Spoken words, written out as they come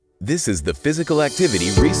This is the Physical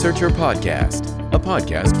Activity Researcher Podcast, a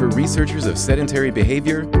podcast for researchers of sedentary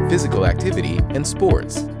behavior, physical activity, and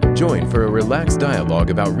sports. Join for a relaxed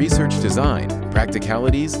dialogue about research design,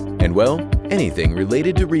 practicalities, and, well, anything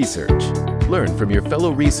related to research. Learn from your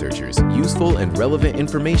fellow researchers useful and relevant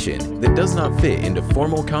information that does not fit into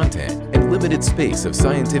formal content and limited space of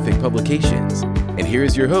scientific publications. And here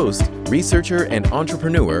is your host, researcher and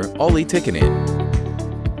entrepreneur, Olli Tikkanen.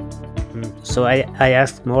 So I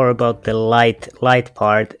asked more about the light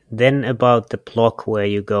part, then about the block where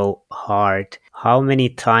you go hard. How many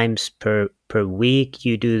times per week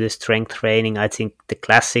you do the strength training? I think the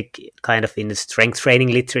classic kind of in the strength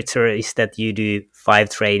training literature is that you do 5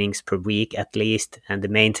 trainings per week at least, and the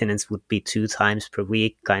maintenance would be 2 times per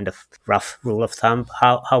week, kind of rough rule of thumb.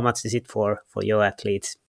 How much is it for your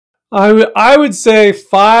athletes? I would say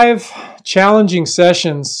 5 challenging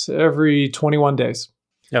sessions every 21 days.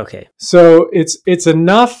 Okay. So it's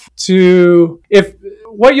enough to, if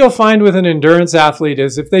what you'll find with an endurance athlete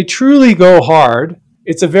is if they truly go hard,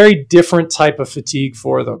 it's a very different type of fatigue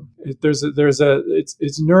for them.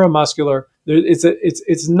 It's neuromuscular.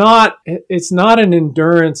 It's not an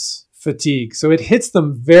endurance fatigue. So it hits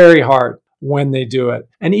them very hard when they do it.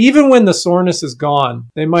 And even when the soreness is gone,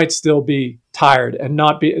 they might still be tired and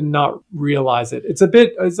not realize it.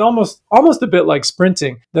 It's almost a bit like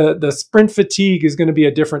sprinting. The sprint fatigue is going to be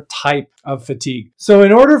a different type of fatigue. So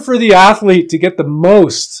in order for the athlete to get the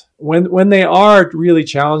most when they are really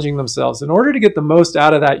challenging themselves, in order to get the most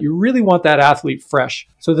out of that, you really want that athlete fresh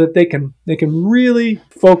so that they can really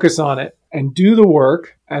focus on it and do the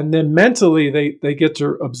work. And then mentally they get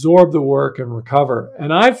to absorb the work and recover.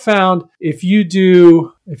 And I've found if you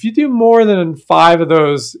do more than 5 of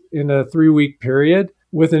those in a 3-week period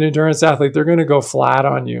with an endurance athlete, they're going to go flat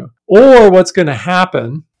on you. Or what's going to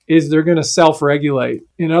happen is they're going to self-regulate.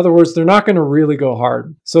 In other words, they're not going to really go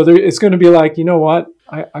hard. So it's going to be like, you know what?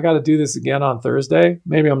 I got to do this again on Thursday.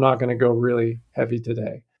 Maybe I'm not going to go really heavy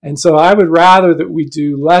today. And so I would rather that we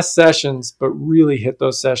do less sessions, but really hit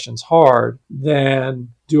those sessions hard than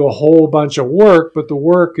do a whole bunch of work, but the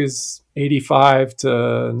work is 85 to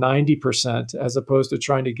 90% as opposed to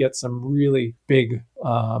trying to get some really big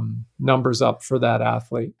numbers up for that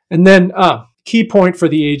athlete. And then key point for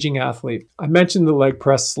the aging athlete. I mentioned the leg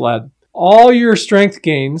press sled. All your strength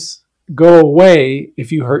gains go away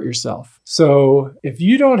if you hurt yourself. So if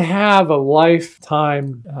you don't have a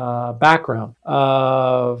lifetime background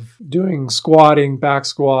of doing squatting, back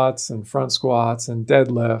squats and front squats and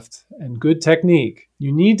deadlift and good technique,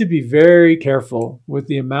 you need to be very careful with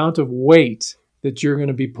the amount of weight that you're going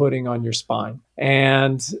to be putting on your spine.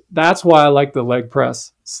 And that's why I like the leg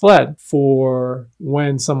press sled for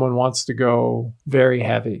when someone wants to go very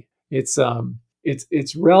heavy. It's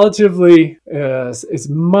relatively, it's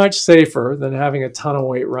much safer than having a ton of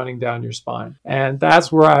weight running down your spine. And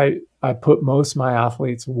that's where I put most of my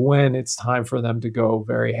athletes when it's time for them to go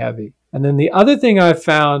very heavy. And then the other thing I've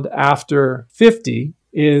found after 50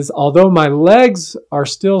 is although my legs are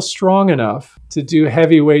still strong enough to do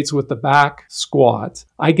heavy weights with the back squat,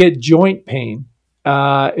 I get joint pain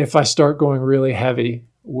if I start going really heavy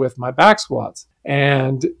with my back squats.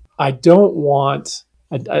 And I don't want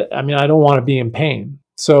to be in pain.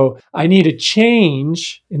 So I need a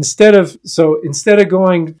change. Instead of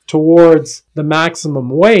going towards the maximum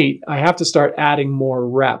weight, I have to start adding more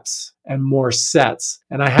reps and more sets.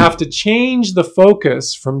 And I have to change the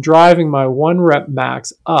focus from driving my 1 rep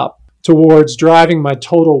max up towards driving my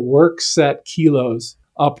total work set kilos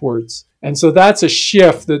upwards. And so that's a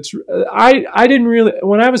shift I didn't really,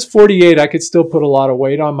 when I was 48, I could still put a lot of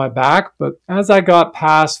weight on my back. But as I got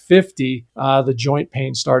past 50, the joint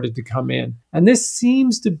pain started to come in. And this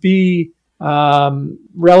seems to be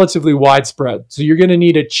relatively widespread. So you're going to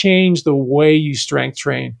need to change the way you strength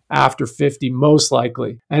train after 50, most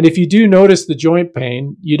likely. And if you do notice the joint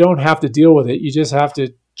pain, you don't have to deal with it. You just have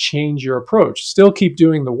to change your approach. Still keep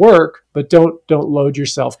doing the work, but don't load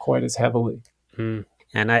yourself quite as heavily.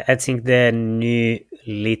 And I think the new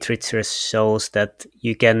literature shows that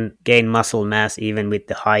you can gain muscle mass even with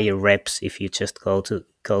the higher reps if you just go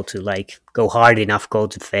hard enough, go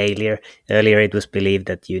to failure. Earlier it was believed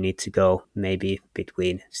that you need to go maybe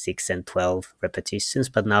between 6 and 12 repetitions,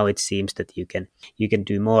 but now it seems that you can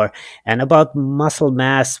do more. And about muscle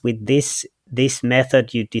mass with this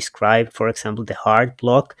method you described, for example, the hard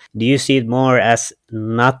block, do you see it more as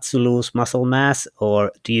not to lose muscle mass,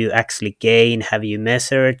 or do you actually gain? Have you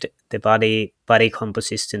measured the body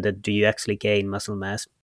composition that do you actually gain muscle mass?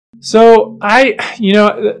 So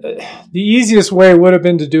the easiest way would have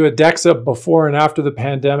been to do a DEXA before and after the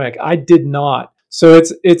pandemic. I did not. So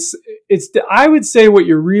I would say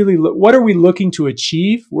what are we looking to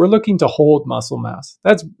achieve? We're looking to hold muscle mass.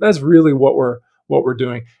 That's really what we're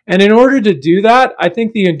doing. And in order to do that, I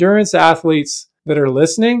think the endurance athletes that are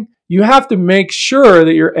listening, you have to make sure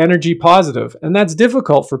that you're energy positive. And that's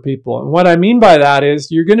difficult for people. And what I mean by that is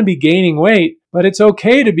you're going to be gaining weight, but it's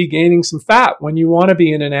okay to be gaining some fat when you want to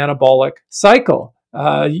be in an anabolic cycle.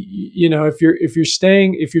 If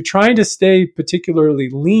you're trying to stay particularly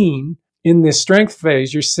lean in this strength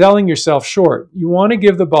phase, you're selling yourself short. You want to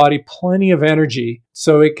give the body plenty of energy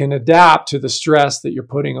so it can adapt to the stress that you're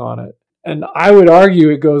putting on it. And I would argue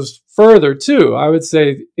it goes further too. I would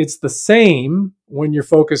say it's the same when you're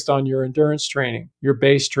focused on your endurance training, your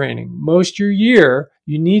base training. Most your year,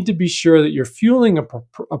 you need to be sure that you're fueling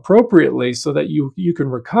appropriately so that you can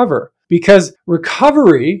recover. Because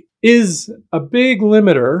recovery is a big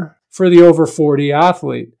limiter for the over 40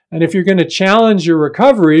 athlete. And if you're going to challenge your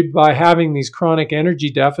recovery by having these chronic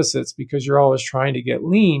energy deficits because you're always trying to get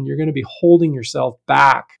lean, you're going to be holding yourself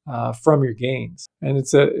back from your gains. And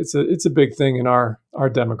it's a big thing in our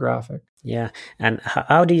demographic. Yeah. And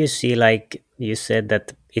how do you see, like you said,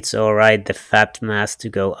 that it's all right, the fat mass to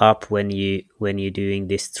go up when you're doing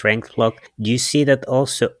this strength block? Do you see that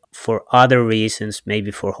also for other reasons,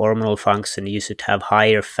 maybe for hormonal function, you should have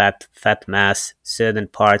higher fat mass certain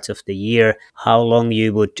parts of the year? How long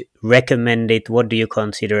you would recommend it? What do you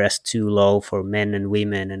consider as too low for men and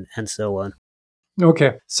women, and so on?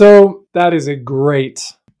 Okay, so that is a great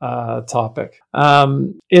topic.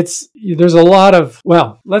 There's a lot of,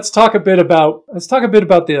 let's talk a bit about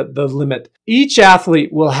the limit. Each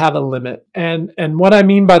athlete will have a limit, and what I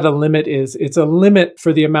mean by the limit is it's a limit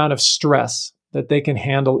for the amount of stress that they can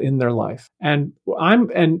handle in their life. And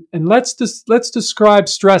let's describe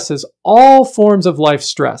stress as all forms of life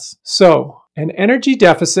stress. So an energy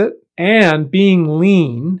deficit and being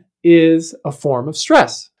lean is a form of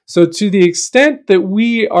stress. So to the extent that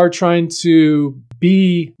we are trying to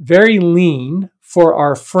be very lean for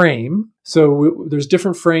our frame, there's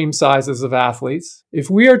different frame sizes of athletes. If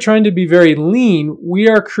we are trying to be very lean, we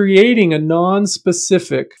are creating a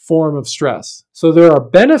non-specific form of stress. So there are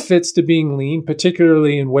benefits to being lean,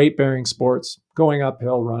 particularly in weight-bearing sports, going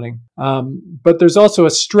uphill, running. But there's also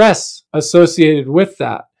a stress associated with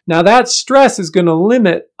that. Now, that stress is going to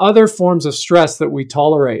limit other forms of stress that we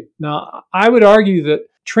tolerate. Now, I would argue that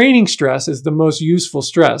training stress is the most useful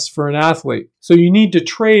stress for an athlete. So you need to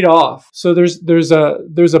trade off. So there's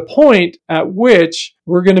a point at which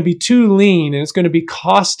we're going to be too lean and it's going to be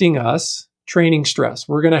costing us training stress.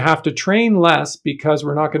 We're going to have to train less because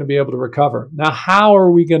we're not going to be able to recover. Now, how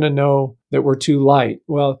are we going to know that we're too light?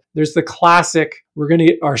 Well, there's the classic,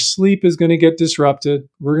 our sleep is going to get disrupted.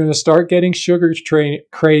 We're going to start getting sugar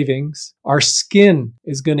cravings. Our skin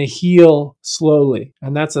is going to heal slowly.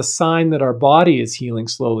 And that's a sign that our body is healing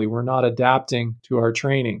slowly. We're not adapting to our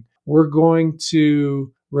training. We're going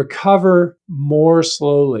to recover more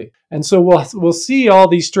slowly. And so we'll see all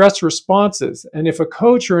these stress responses. And if a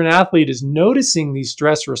coach or an athlete is noticing these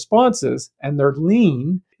stress responses and they're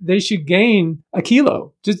lean, they should gain a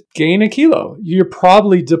kilo. Just gain a kilo. You're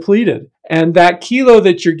probably depleted. And that kilo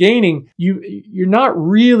that you're gaining, you're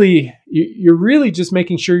really just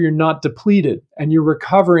making sure you're not depleted and you're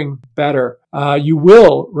recovering better. You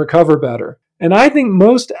will recover better. And I think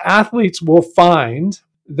most athletes will find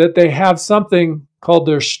that they have something called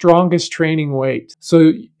their strongest training weight.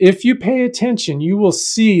 So if you pay attention, you will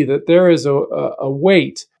see that there is a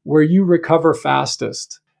weight where you recover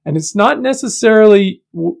fastest. And it's not necessarily,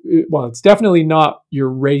 it's definitely not your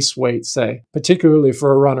race weight, say, particularly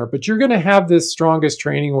for a runner, but you're going to have this strongest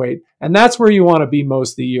training weight. And that's where you want to be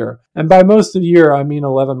most of the year. And by most of the year, I mean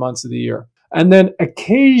 11 months of the year. And then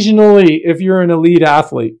occasionally, if you're an elite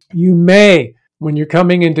athlete, you may, when you're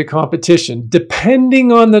coming into competition,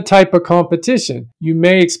 depending on the type of competition, you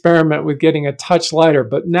may experiment with getting a touch lighter.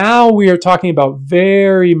 But now we are talking about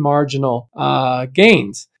very marginal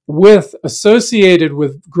gains associated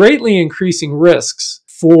with greatly increasing risks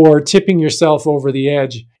for tipping yourself over the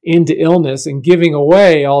edge into illness and giving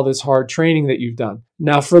away all this hard training that you've done.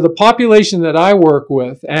 Now, for the population that I work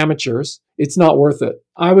with, amateurs, it's not worth it.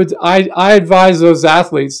 I advise those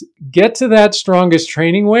athletes, get to that strongest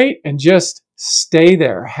training weight and just stay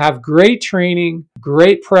there. Have great training,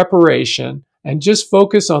 great preparation, and just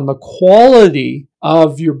focus on the quality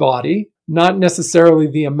of your body, not necessarily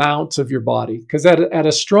the amount of your body. Because at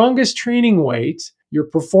a strongest training weight, your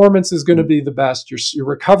performance is going to be the best. Your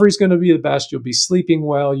recovery is going to be the best. You'll be sleeping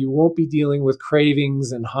well. You won't be dealing with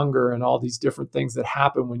cravings and hunger and all these different things that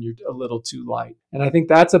happen when you're a little too light. And I think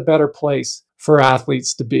that's a better place for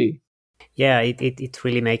athletes to be. Yeah, it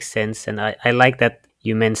really makes sense. And I like that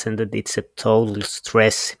you mentioned that it's a total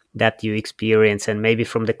stress that you experience? And maybe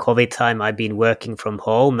from the COVID time, I've been working from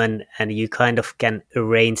home, and you kind of can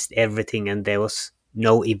arrange everything, and there was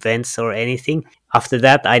no events or anything. After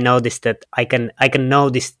that, I noticed that I can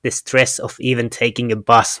notice the stress of even taking a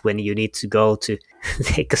bus when you need to go to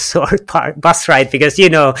take a short bus ride, because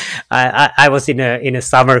I was in a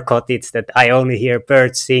summer cottage that I only hear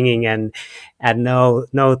birds singing and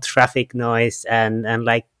no traffic noise and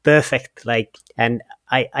like perfect, like, and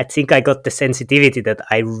I think I got the sensitivity that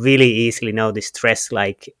I really easily know the stress,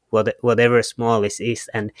 like whatever small is.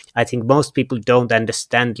 And I think most people don't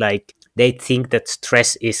understand, like they think that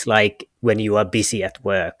stress is like when you are busy at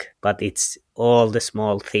work, but it's all the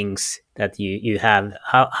small things that you have.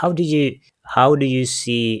 How do you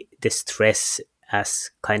see the stress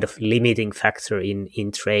as kind of limiting factor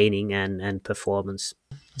in training and performance?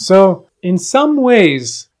 So in some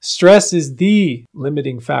ways, stress is the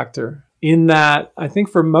limiting factor, in that I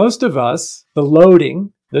think for most of us, the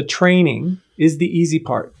loading, the training is the easy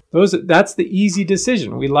part. That's the easy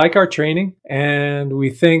decision. We like our training and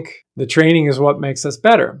we think the training is what makes us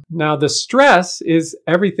better. Now, the stress is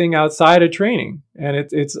everything outside of training, and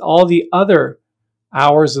it's all the other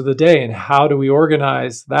hours of the day, and how do we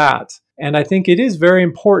organize that? And I think it is very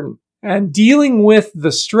important. And dealing with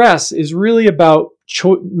the stress is really about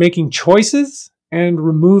making choices and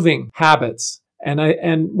removing habits.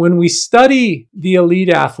 And when we study the elite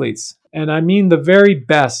athletes, and I mean the very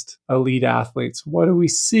best elite athletes, what do we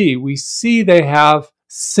see? We see they have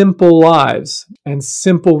simple lives and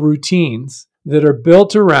simple routines that are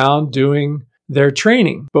built around doing their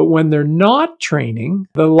training. But when they're not training,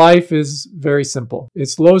 the life is very simple.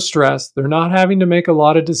 It's low stress. They're not having to make a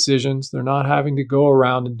lot of decisions. They're not having to go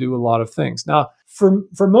around and do a lot of things. Now,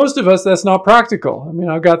 for most of us, that's not practical. I mean,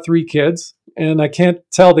 I've got 3 kids, and I can't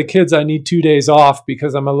tell the kids I need 2 days off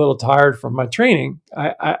because I'm a little tired from my training.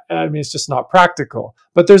 I mean, it's just not practical.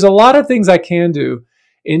 But there's a lot of things I can do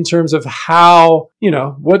in terms of how,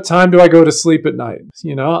 what time do I go to sleep at night?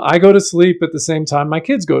 I go to sleep at the same time my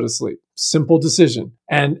kids go to sleep. Simple decision.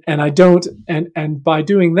 And I don't, and by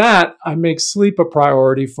doing that, I make sleep a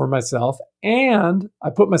priority for myself, and I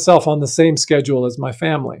put myself on the same schedule as my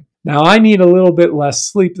family. Now, I need a little bit less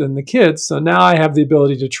sleep than the kids, so now I have the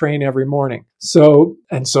ability to train every morning. So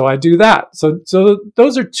I do that. So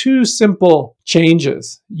those are 2 simple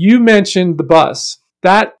changes. You mentioned the bus.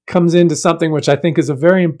 That comes into something which I think is a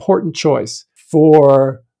very important choice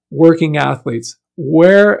for working athletes.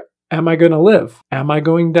 Where am I going to live? Am I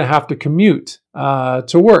going to have to commute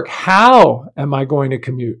to work? How am I going to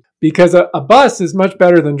commute? Because a bus is much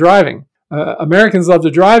better than driving. Americans love to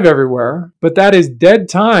drive everywhere, but that is dead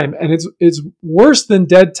time. And it's worse than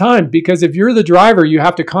dead time, because if you're the driver, you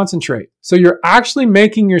have to concentrate. So you're actually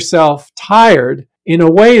making yourself tired in a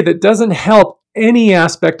way that doesn't help any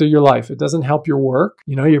aspect of your life. It doesn't help your work.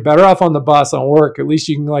 You're better off on the bus on work. At least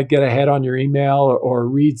you can get ahead on your email or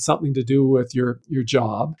read something to do with your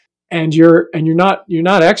job. And you're not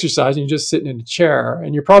exercising, you're just sitting in a chair,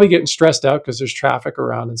 and you're probably getting stressed out because there's traffic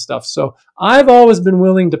around and stuff. So I've always been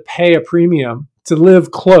willing to pay a premium to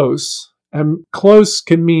live close. And close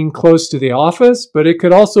can mean close to the office, but it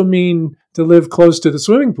could also mean to live close to the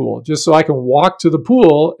swimming pool, just so I can walk to the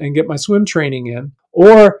pool and get my swim training in.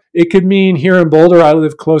 Or it could mean here in Boulder, I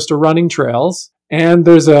live close to running trails, and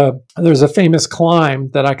there's a famous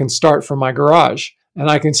climb that I can start from my garage. And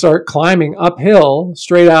I can start climbing uphill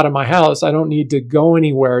straight out of my house. I don't need to go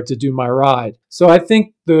anywhere to do my ride. So I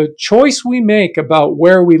think the choice we make about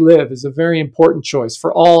where we live is a very important choice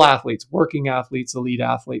for all athletes, working athletes, elite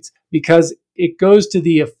athletes, because it goes to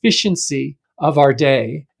the efficiency of our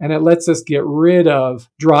day, and it lets us get rid of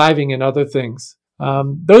driving and other things.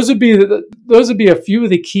 Those would be a few of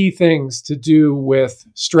the key things to do with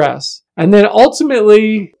stress. And then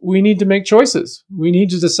ultimately, we need to make choices. We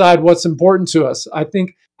need to decide what's important to us. I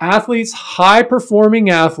think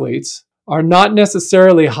high-performing athletes are not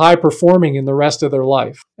necessarily high-performing in the rest of their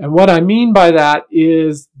life. And what I mean by that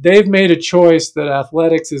is they've made a choice that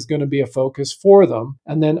athletics is going to be a focus for them.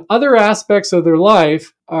 And then other aspects of their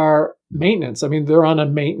life are maintenance. I mean, they're on a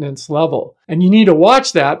maintenance level. And you need to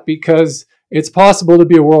watch that, because it's possible to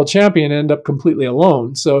be a world champion and end up completely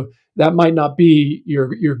alone. So that might not be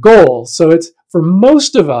your goal. So it's, for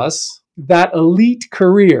most of us, that elite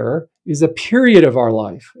career is a period of our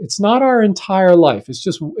life. It's not our entire life.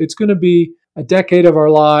 It's going to be a decade of our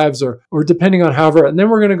lives, or depending on however, and then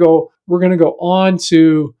we're going to go on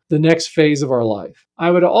to the next phase of our life.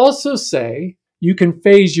 I would also say you can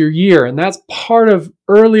phase your year. And that's part of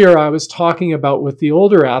earlier I was talking about with the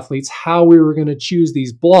older athletes, how we were going to choose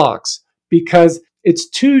these blocks, because it's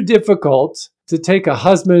too difficult to take a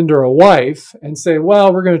husband or a wife and say,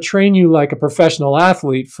 well, we're going to train you like a professional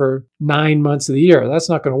athlete for 9 months of the year. That's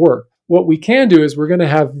not going to work. What we can do is we're going to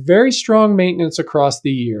have very strong maintenance across the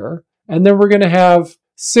year. And then we're going to have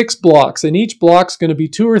 6 blocks, and each block's going to be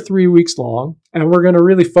 2 or 3 weeks long. And we're going to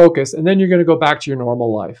really focus. And then you're going to go back to your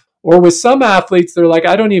normal life. Or with some athletes, they're like,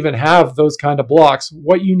 I don't even have those kind of blocks.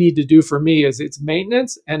 What you need to do for me is it's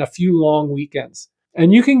maintenance and a few long weekends.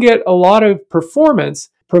 And you can get a lot of performance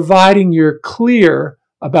providing you're clear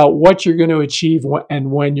about what you're going to achieve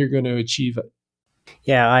and when you're going to achieve it.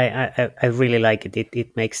 Yeah, I really like it.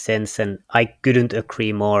 It makes sense, and I couldn't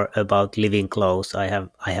agree more about living close. I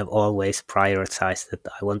have always prioritized that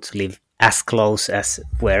I want to live as close as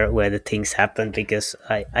where the things happen, because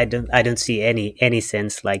I don't see any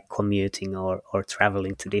sense like commuting or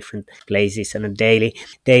traveling to different places on a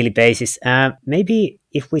daily basis. Maybe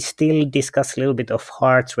if we still discuss a little bit of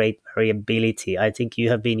heart rate variability, I think you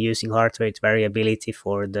have been using heart rate variability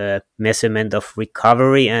for the measurement of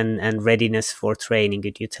recovery and readiness for training.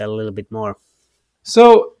 Could you tell a little bit more?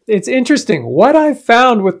 So it's interesting. What I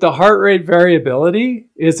found with the heart rate variability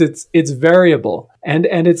is it's variable, and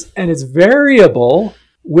it's variable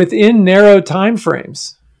within narrow time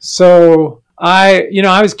frames. So I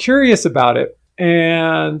was curious about it,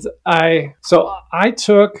 and I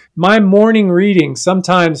took my morning reading.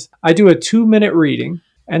 Sometimes I do a 2-minute reading,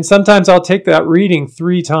 and sometimes I'll take that reading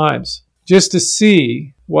 3 times just to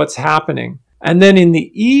see what's happening. And then in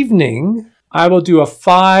the evening, I will do a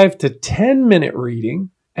 5 to 10 minute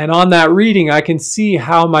reading. And on that reading, I can see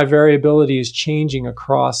how my variability is changing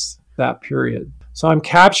across that period. So I'm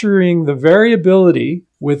capturing the variability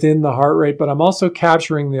within the heart rate, but I'm also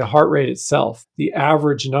capturing the heart rate itself, the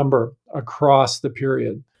average number across the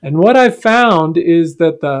period. And what I've found is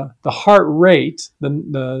that the heart rate,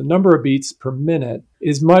 the number of beats per minute,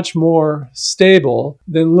 is much more stable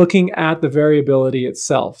than looking at the variability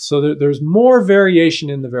itself. So there's more variation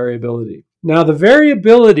in the variability. Now, the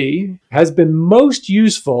variability has been most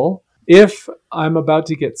useful if I'm about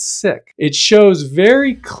to get sick. It shows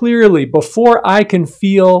very clearly before I can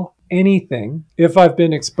feel anything if I've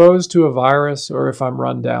been exposed to a virus or if I'm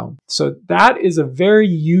run down. So that is a very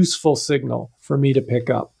useful signal for me to pick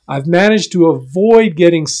up. I've managed to avoid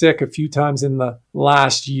getting sick a few times in the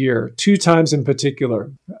last year, 2 times in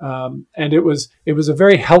particular. And it was a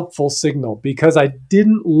very helpful signal because I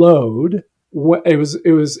didn't load. It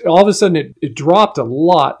was all of a sudden it dropped a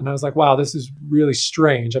lot, and I was like, wow, this is really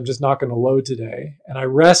strange. I'm just not going to load today. And I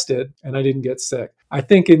rested and I didn't get sick. I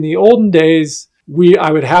think in the olden days,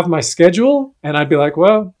 I would have my schedule and I'd be like,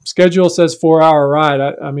 well, schedule says 4-hour ride.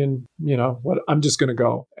 I mean, what, I'm just going to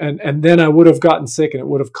go. And then I would have gotten sick and it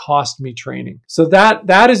would have cost me training. So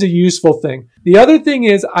that is a useful thing. The other thing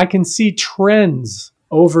is I can see trends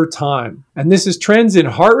over time. And this is trends in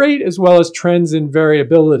heart rate as well as trends in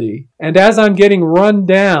variability. And as I'm getting run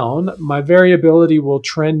down, my variability will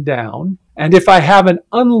trend down. And if I have an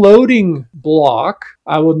unloading block,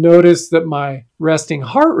 I will notice that my resting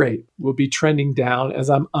heart rate will be trending down as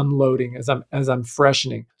I'm unloading, as I'm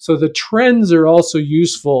freshening. So the trends are also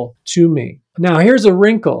useful to me. Now, here's a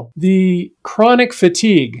wrinkle. The chronic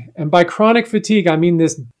fatigue, and by chronic fatigue, I mean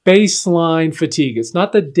this baseline fatigue. It's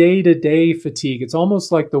not the day-to-day fatigue. It's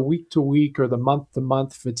almost like the week-to-week or the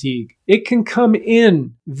month-to-month fatigue. It can come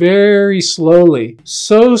in very slowly,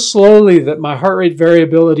 so slowly that my heart rate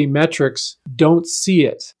variability metrics don't see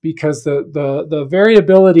it because the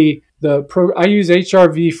variability, I use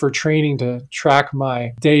HRV for training to track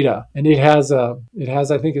my data, and it has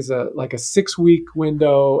I think is like a 6-week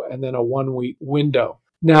window and then a 1-week window.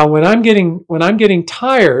 Now, when I'm getting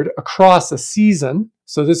tired across a season,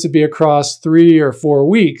 so this would be across 3 or 4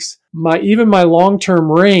 weeks, even my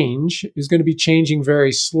long-term range is going to be changing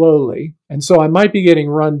very slowly. And so I might be getting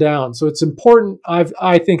run down. So it's important,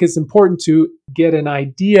 I think it's important to get an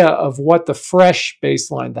idea of what the fresh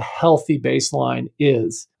baseline, the healthy baseline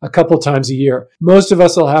is a couple times a year. Most of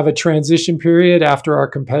us will have a transition period after our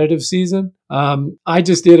competitive season. I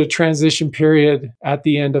just did a transition period at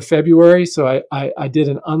the end of February. So I did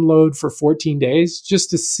an unload for 14 days just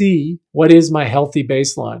to see what is my healthy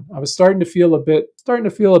baseline. I was starting to feel a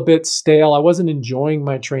bit stale. I wasn't enjoying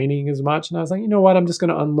my training as much. And I was like, you know what? I'm just going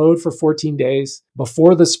to unload for 14 days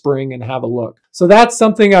before the spring and have a look. So that's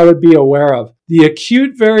something I would be aware of. The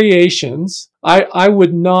acute variations, I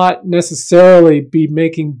would not necessarily be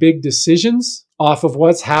making big decisions off of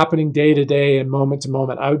what's happening day to day and moment to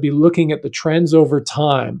moment. I would be looking at the trends over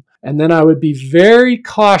time. And then I would be very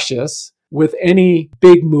cautious with any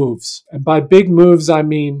big moves. And by big moves, I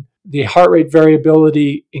mean the heart rate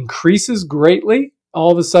variability increases greatly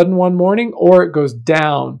all of a sudden one morning, or it goes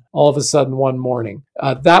down all of a sudden one morning.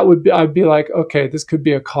 I'd be like, okay, this could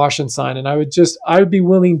be a caution sign. And I would be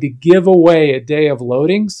willing to give away a day of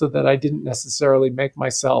loading so that I didn't necessarily make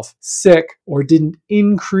myself sick or didn't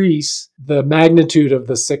increase the magnitude of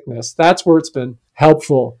the sickness. That's where it's been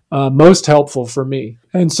helpful, most helpful for me.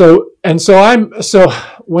 So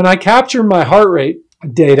when I capture my heart rate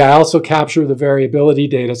data, I also capture the variability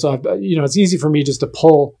data. So it's easy for me just to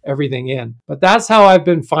pull everything in, but that's how I've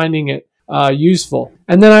been finding it useful.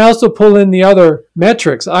 And then I also pull in the other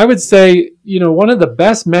metrics. I would say, one of the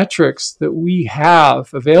best metrics that we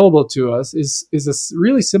have available to us is a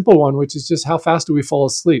really simple one, which is just how fast do we fall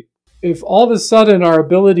asleep. If all of a sudden our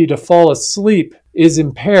ability to fall asleep is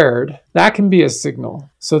impaired, that can be a signal.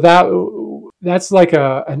 So that's like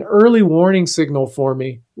an early warning signal for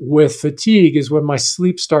me with fatigue, is when my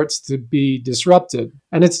sleep starts to be disrupted.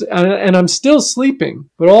 And I'm still sleeping,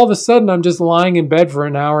 but all of a sudden I'm just lying in bed for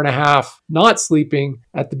an hour and a half, not sleeping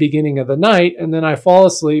at the beginning of the night. And then I fall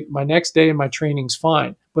asleep my next day and my training's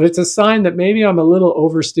fine. But it's a sign that maybe I'm a little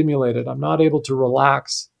overstimulated. I'm not able to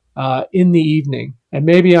relax in the evening. And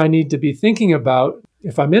maybe I need to be thinking about,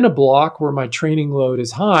 if I'm in a block where my training load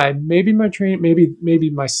is high, maybe my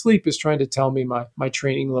sleep is trying to tell me my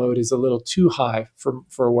training load is a little too high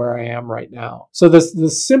for where I am right now. So the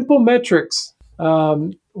simple metrics,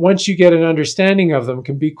 once you get an understanding of them,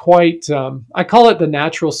 can be quite, I call it the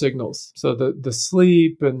natural signals. So the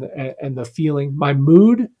sleep and the feeling, my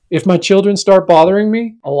mood. If my children start bothering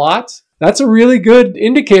me a lot, that's a really good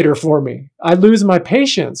indicator for me. I lose my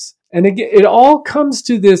patience. And it all comes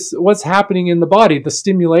to this, what's happening in the body, the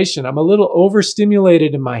stimulation. I'm a little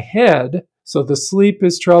overstimulated in my head, so the sleep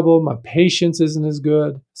is trouble, my patience isn't as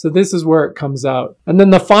good. So this is where it comes out. And then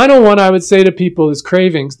the final one I would say to people is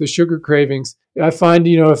cravings, the sugar cravings. I find,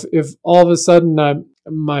 if all of a sudden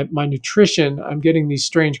my nutrition, I'm getting these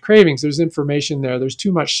strange cravings, there's information there. There's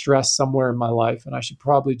too much stress somewhere in my life, and I should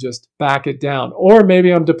probably just back it down. Or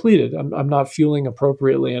maybe I'm depleted. I'm not fueling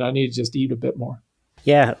appropriately, and I need to just eat a bit more.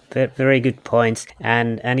 Yeah, very good points.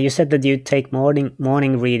 And you said that you take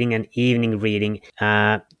morning reading and evening reading.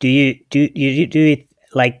 Do you do it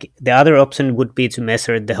like the other option would be to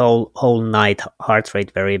measure the whole night heart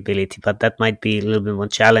rate variability, but that might be a little bit more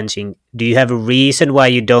challenging. Do you have a reason why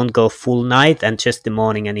you don't go full night and just the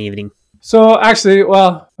morning and evening? So actually,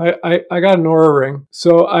 I got an Oura ring.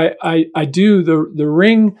 So I do, the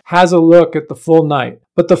ring has a look at the full night.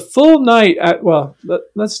 But the full night,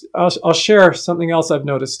 I'll share something else I've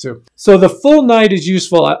noticed too. So the full night is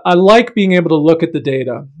useful. I like being able to look at the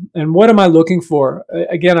data. And what am I looking for?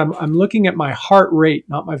 Again, I'm looking at my heart rate,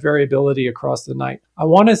 not my variability across the night. I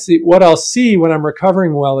want to see, what I'll see when I'm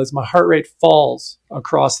recovering well is my heart rate falls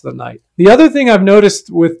across the night. The other thing I've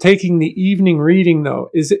noticed with taking the evening reading though,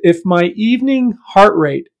 is if my evening heart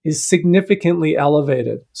rate is significantly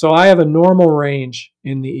elevated. So I have a normal range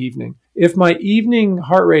in the evening. If my evening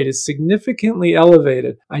heart rate is significantly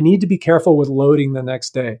elevated, I need to be careful with loading the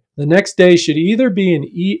next day. The next day should either be an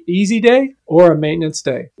easy day or a maintenance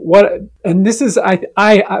day. This is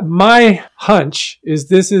my hunch is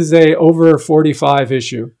this is a over 45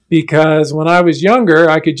 issue, because when I was younger,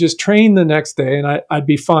 I could just train the next day and I'd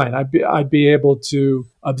be fine. I'd be able to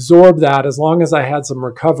absorb that as long as I had some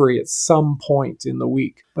recovery at some point in the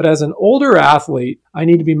week. But as an older athlete, I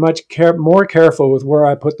need to be much more careful with where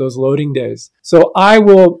I put those loading days. So I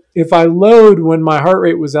will, if I load when my heart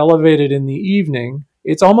rate was elevated in the evening,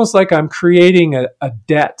 it's almost like I'm creating a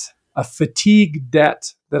debt, a fatigue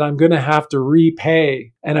debt that I'm going to have to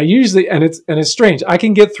repay. And it's strange. I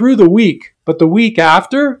can get through the week, but the week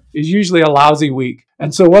after is usually a lousy week.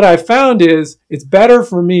 And so what I found is it's better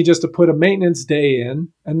for me just to put a maintenance day in,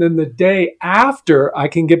 and then the day after I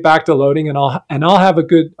can get back to loading, and I'll have a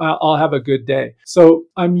good day. So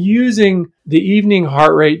I'm using the evening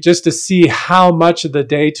heart rate just to see how much of the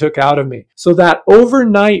day took out of me. So that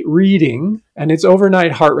overnight reading, and it's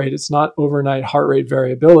overnight heart rate, it's not overnight heart rate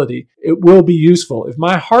variability, it will be useful. If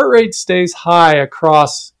my heart rate stays high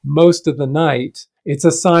across most of the night, it's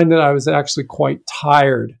a sign that I was actually quite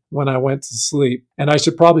tired when I went to sleep, and I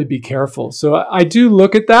should probably be careful. So I do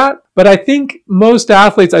look at that, but I think most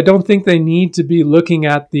athletes, I don't think they need to be looking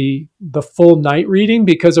at the full night reading,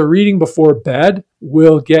 because a reading before bed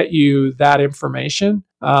will get you that information.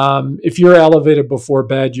 If you're elevated before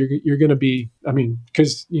bed, you're going to be,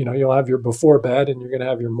 because you'll have your before bed and you're going to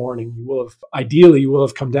have your morning. You will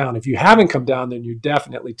have come down. If you haven't come down, then you're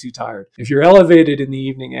definitely too tired. If you're elevated in the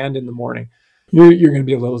evening and in the morning, you're going to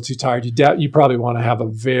be a little too tired. You probably want to have a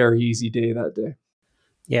very easy day that day.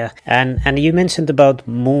 Yeah, and you mentioned about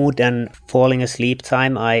mood and falling asleep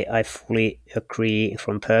time. I fully agree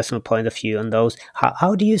from personal point of view on those.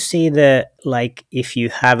 How do you see like if you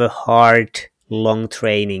have a hard long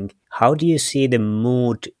training, how do you see the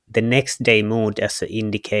mood, the next day mood as an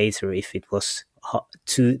indicator if it was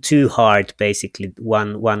too hard, basically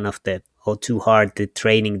one of the, or too hard the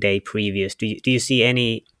training day previous? Do you see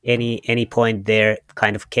any point there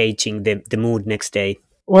kind of gauging the mood next day?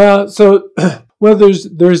 Well, so there's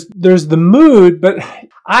the mood, but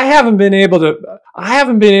I haven't been able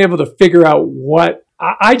to figure out what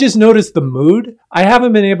I just noticed the mood. I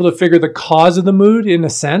haven't been able to figure the cause of the mood in a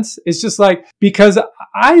sense. It's just like, because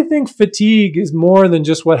I think fatigue is more than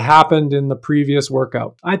just what happened in the previous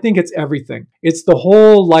workout. I think it's everything. It's the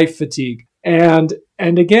whole life fatigue.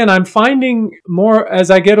 And again, I'm finding more as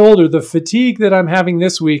I get older, the fatigue that I'm having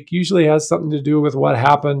this week usually has something to do with what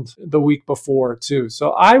happened the week before too.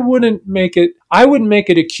 So I wouldn't make it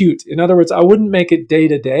acute. In other words, I wouldn't make it day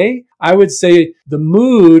to day. I would say the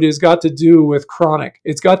mood has got to do with chronic.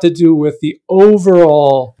 It's got to do with the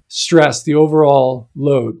overall stress, the overall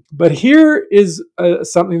load. But here is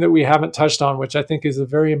something that we haven't touched on, which I think is a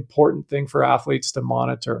very important thing for athletes to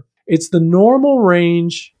monitor. It's the normal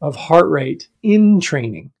range of heart rate in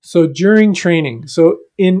training. So during training, so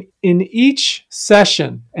in each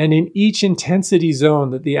session and in each intensity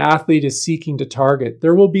zone that the athlete is seeking to target,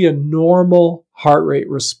 there will be a normal heart rate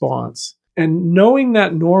response. And knowing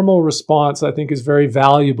that normal response, I think, is very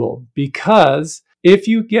valuable, because if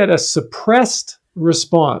you get a suppressed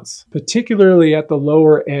response, particularly at the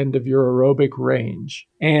lower end of your aerobic range,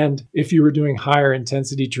 and if you were doing higher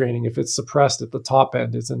intensity training, if it's suppressed at the top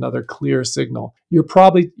end, it's another clear signal. You're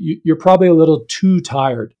probably a little too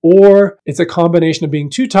tired, or it's a combination of being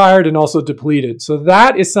too tired and also depleted. So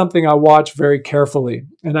that is something I watch very carefully.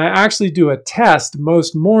 And I actually do a test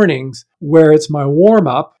most mornings where it's my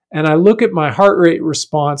warm-up, and I look at my heart rate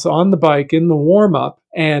response on the bike in the warm-up,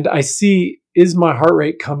 and I see, is my heart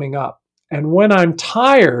rate coming up? And when I'm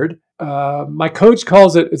tired, my coach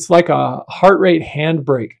calls it's like a heart rate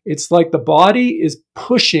handbrake. It's like the body is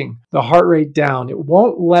pushing the heart rate down. It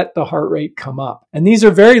won't let the heart rate come up. And these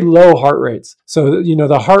are very low heart rates. So,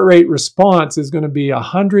 the heart rate response is going to be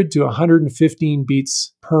 100 to 115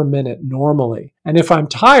 beats per minute normally. And if I'm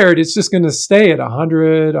tired, it's just going to stay at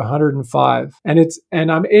 100, 105.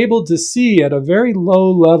 And I'm able to see at a very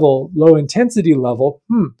low intensity level,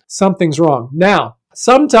 something's wrong. Now,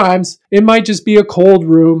 sometimes it might just be a cold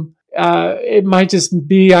room. It might just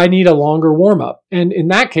be I need a longer warm-up. And in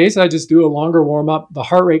that case, I just do a longer warm-up. The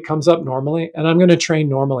heart rate comes up normally, and I'm going to train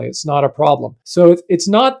normally. It's not a problem. So it's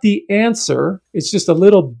not the answer. It's just a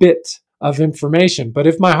little bit of information. But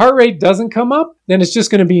if my heart rate doesn't come up, then it's just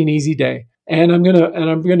going to be an easy day. And I'm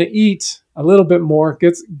going to eat a little bit more,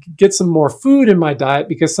 get some more food in my diet,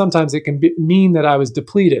 because sometimes it can mean that I was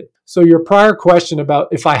depleted. So your prior question about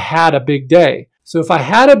if I had a big day. So if I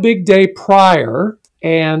had a big day prior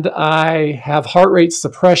and I have heart rate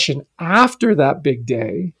suppression after that big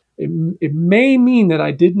day, it may mean that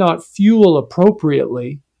I did not fuel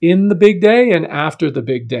appropriately in the big day and after the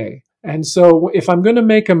big day. And so if I'm going to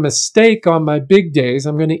make a mistake on my big days,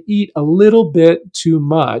 I'm going to eat a little bit too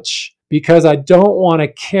much, because I don't want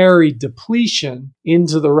to carry depletion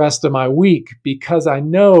into the rest of my week, because I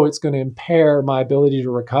know it's going to impair my ability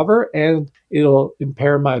to recover, and it'll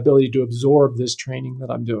impair my ability to absorb this training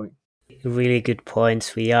that I'm doing. Really good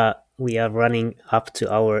points. We are running up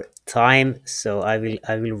to our time, so I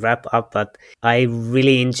will wrap up. But I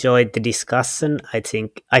really enjoyed the discussion. I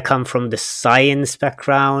think I come from the science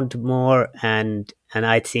background more, and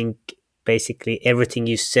I think basically everything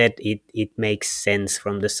you said, it makes sense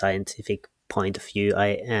from the scientific point of view.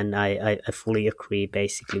 I fully agree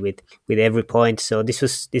basically with every point. So this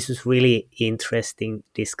was really interesting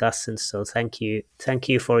discussion. So thank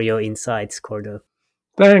you for your insights, Gordo.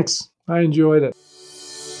 Thanks. I enjoyed it.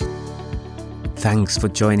 Thanks for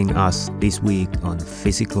joining us this week on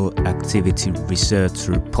Physical Activity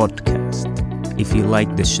Researcher Podcast. If you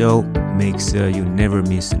like the show, make sure you never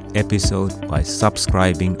miss an episode by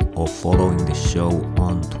subscribing or following the show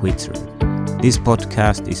on Twitter. This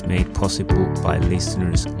podcast is made possible by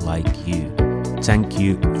listeners like you. Thank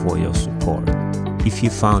you for your support. If you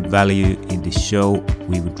found value in the show,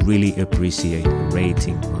 we would really appreciate a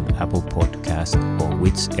rating on Apple Podcasts or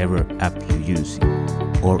whichever app you're using.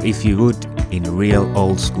 Or if you would, in a real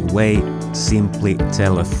old school way, simply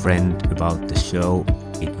tell a friend about the show.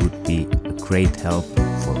 It would be a great help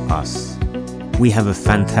for us. We have a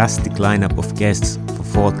fantastic lineup of guests for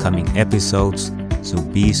forthcoming episodes, so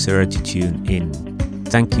be sure to tune in.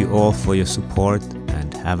 Thank you all for your support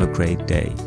and have a great day.